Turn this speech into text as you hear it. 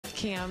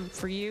Cam,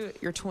 for you,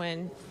 your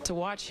twin, to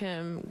watch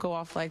him go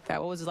off like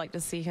that, what was it like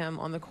to see him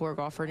on the court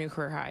go off for a new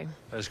career high?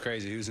 That was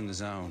crazy. He was in the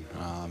zone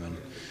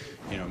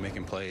and,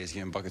 making plays,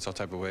 getting buckets all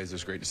type of ways. It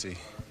was great to see.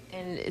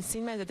 And it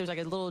seemed like that there's like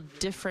a little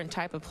different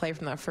type of play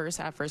from that first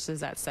half versus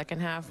that second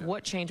half.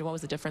 What changed and what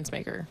was the difference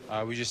maker?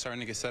 We're just starting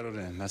to get settled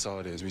in. That's all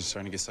it is. We're just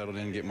starting to get settled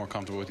in, get more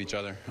comfortable with each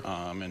other.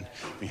 And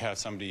we have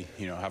somebody,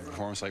 have a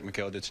performance like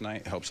Mikal did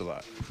tonight. It helps a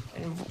lot.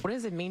 And what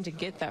does it mean to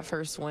get that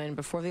first win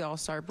before the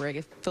All-Star break?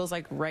 It feels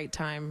like right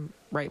time,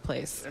 right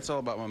place. It's all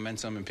about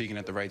momentum and peaking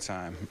at the right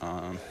time.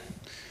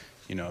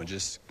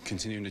 Just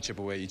continuing to chip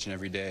away each and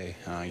every day,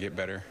 get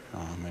better,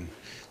 and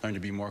learn to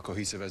be more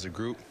cohesive as a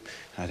group.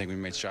 And I think we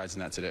made strides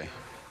in that today.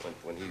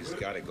 When he's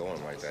got it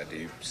going like that, do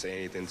you say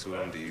anything to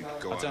him? Do you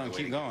go? I tell him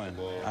keep going.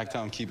 I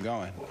tell him keep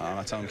going.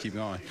 I tell him keep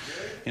going.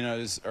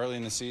 This early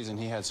in the season,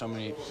 he had so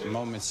many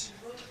moments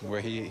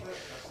where he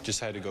just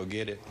had to go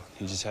get it.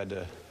 He just had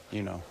to,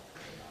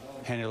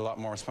 handle a lot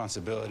more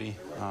responsibility.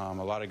 A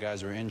lot of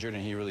guys were injured,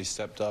 and he really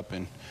stepped up,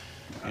 and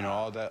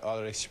all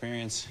that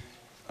experience.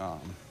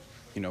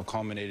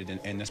 Culminated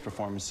in this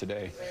performance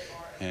today.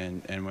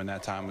 And when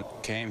that time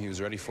came, he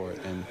was ready for it.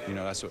 And,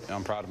 that's what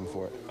I'm proud of him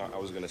for it. I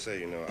was going to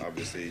say,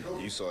 obviously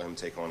you saw him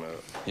take on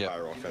a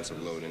higher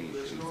offensive load in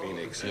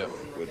Phoenix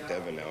with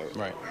Devin out.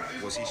 Right.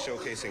 Was he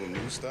showcasing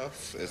new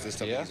stuff? Is this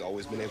stuff that he's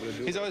always been able to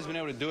do? He's always been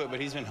able to do it, but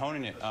he's been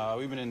honing it.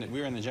 We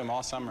were in the gym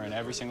all summer, and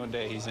every single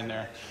day he's in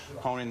there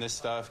honing this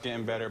stuff,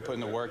 getting better,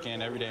 putting the work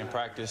in every day in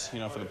practice,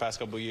 for the past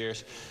couple of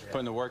years,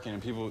 putting the work in.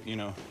 And people,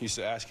 used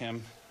to ask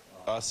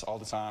us all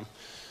the time,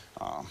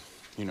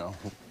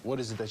 what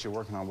is it that you're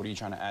working on? What are you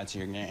trying to add to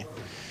your game?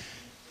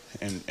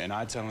 And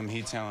I tell him,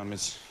 he tell him,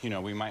 it's,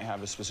 we might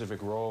have a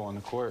specific role on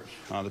the court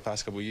the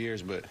past couple of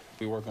years, but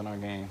we work on our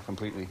game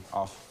completely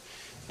off.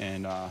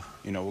 And,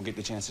 we'll get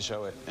the chance to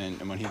show it. And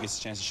when he gets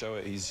the chance to show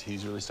it,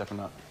 he's really stepping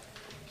up.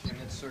 And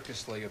that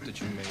circus layup that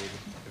you made,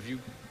 have you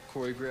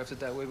choreographed it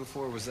that way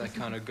before? Or was that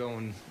kind of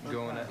going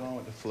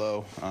with the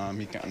flow?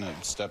 He kind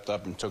of stepped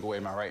up and took away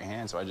my right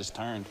hand, so I just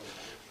turned.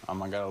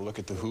 I got to look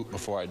at the hoop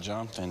before I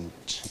jumped and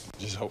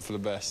just hope for the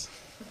best.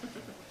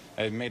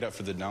 I made up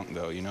for the dunk,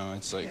 though,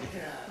 it's like...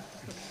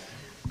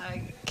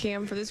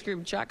 Cam, for this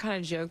group, Jack kind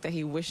of joked that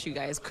he wished you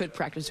guys could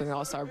practice during the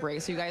All-Star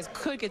break so you guys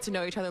could get to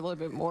know each other a little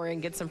bit more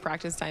and get some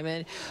practice time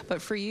in.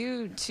 But for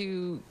you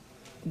to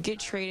get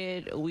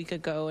traded a week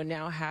ago and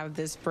now have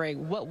this break,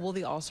 what will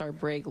the All-Star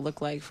break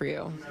look like for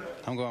you?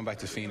 I'm going back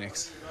to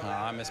Phoenix.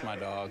 I miss my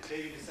dog.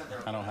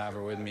 I don't have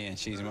her with me, and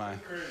she's my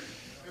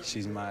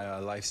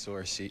life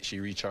source. She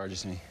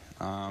recharges me,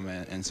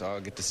 and so I'll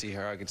get to see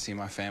her. I'll get to see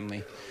my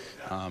family,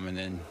 and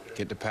then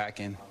get to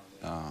packing,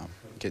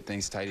 get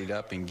things tidied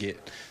up, and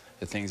get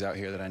the things out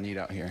here that I need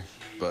out here.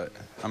 But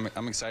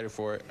I'm excited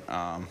for it.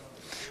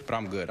 But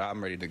I'm good.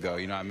 I'm ready to go.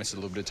 I missed a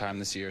little bit of time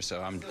this year,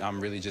 so I'm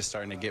really just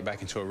starting to get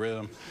back into a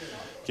rhythm,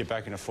 get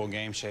back into full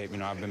game shape.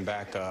 I've been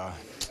back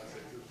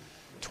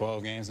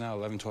 12 games now,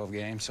 11, 12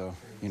 games, so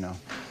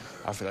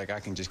I feel like I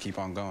can just keep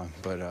on going.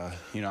 But, I'm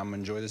going to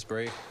enjoy this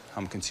break.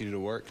 I'm going to continue to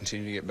work,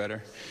 continue to get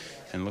better,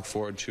 and look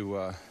forward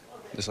to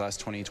this last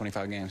 20,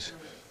 25 games.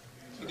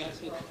 You guys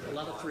hit a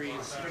lot of threes.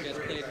 You guys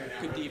played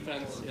good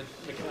defense. You had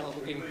Mikal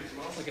looking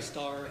like a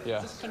star. Yeah.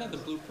 Is this kind of the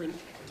blueprint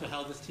to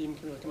how this team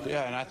can really come out?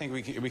 Yeah, and I think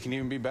we can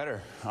even be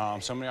better.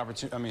 So many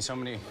opportunities. So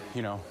many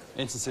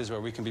instances where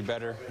we can be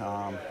better,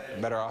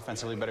 better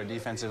offensively, better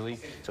defensively.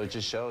 So it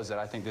just shows that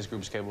I think this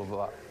group is capable of a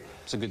lot.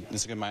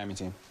 It's a good Miami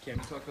team. Cam,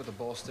 you talked about the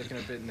ball sticking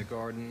a bit in the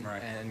Garden,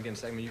 right? And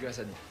against, you guys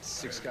had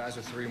 6 guys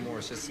with 3 more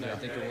assists tonight. I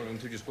think you're one of them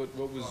too. Just what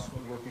was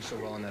working so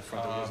well on that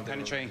front?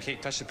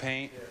 Penetrate, touch the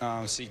paint,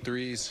 seek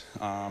threes,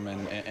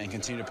 and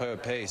continue to play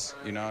with pace.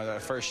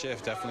 That first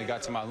shift definitely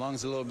got to my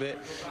lungs a little bit,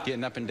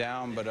 getting up and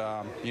down. But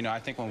I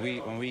think when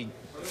we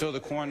fill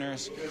the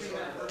corners,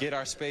 get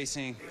our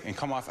spacing, and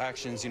come off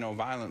actions,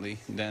 violently,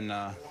 then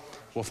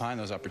we'll find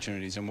those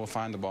opportunities and we'll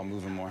find the ball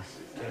moving more.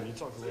 Can you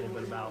talk a little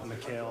bit about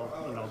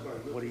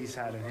Mikal, what he's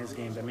had in his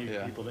game that maybe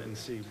people didn't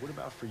see? What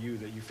about for you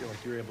that you feel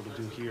like you're able to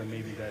do here,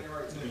 maybe that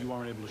you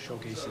weren't able to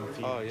showcase in the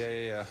field? Oh,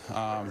 yeah.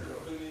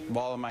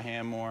 Ball in my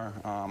hand more.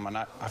 And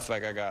I feel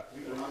like I got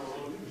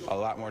a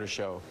lot more to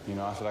show.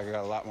 I feel like I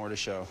got a lot more to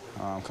show.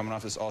 Coming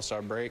off this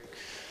All-Star break,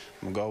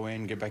 I'm going to go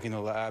in, get back in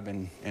the lab,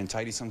 and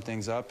tidy some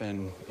things up.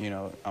 And,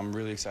 I'm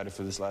really excited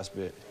for this last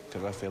bit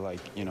because I feel like,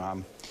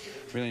 I'm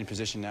really in a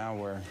position now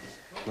where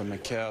with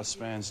Mikal,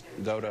 Spence,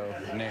 Dodo,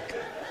 Nick,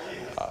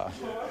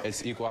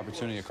 it's equal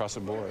opportunity across the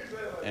board.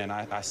 And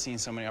I've seen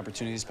so many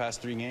opportunities past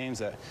 3 games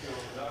that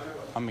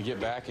I'm going to get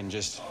back and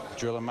just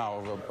drill them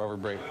out over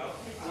break.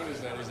 What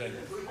is that? Is that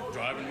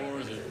driving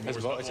more? Is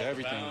it more it's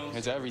everything.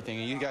 It's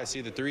everything. And you guys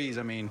see the threes.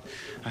 I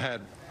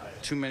had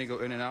too many go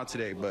in and out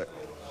today, but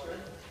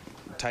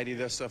tidy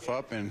that stuff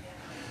up and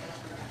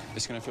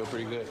it's going to feel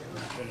pretty good.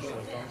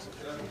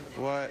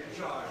 What?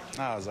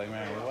 I was like,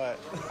 man, what?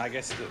 I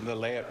guess the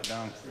layup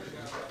dunk.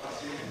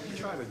 You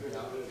try to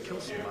kill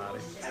somebody.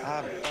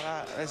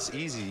 That's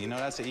easy.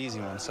 That's an easy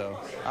one. So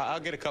I'll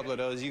get a couple of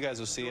those. You guys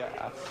will see.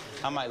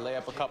 I might lay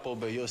up a couple,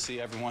 but you'll see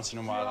every once in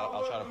a while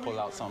I'll try to pull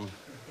out some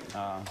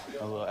a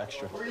little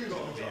extra. Do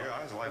your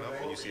eyes light up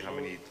when you see how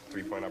many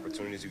three-point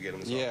opportunities you get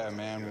in the Yeah,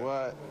 man,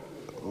 what?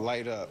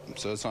 Light up.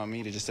 So it's on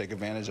me to just take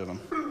advantage of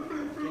them.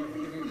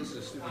 This is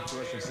a stupid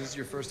question. Since this is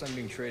your first time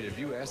being traded, have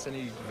you asked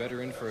any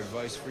veteran for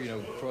advice for,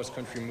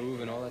 cross-country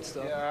move and all that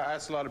stuff? Yeah, I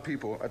asked a lot of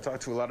people. I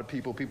talked to a lot of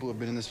people. People have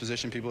been in this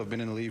position. People have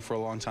been in the league for a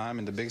long time.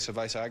 And the biggest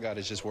advice I got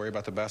is just worry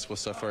about the basketball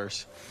stuff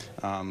first.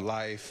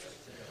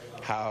 Life,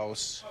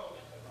 house,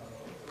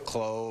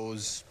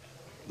 clothes,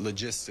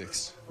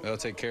 logistics. They'll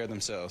take care of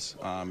themselves.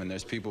 And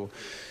there's people,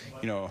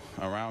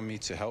 around me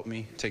to help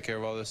me take care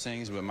of all those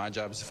things. But my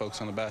job is to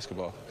focus on the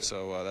basketball.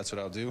 So that's what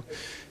I'll do.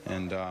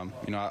 And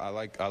I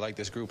like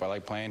this group. I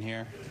like playing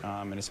here.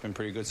 And it's been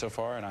pretty good so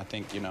far. And I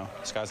think,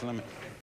 sky's the limit.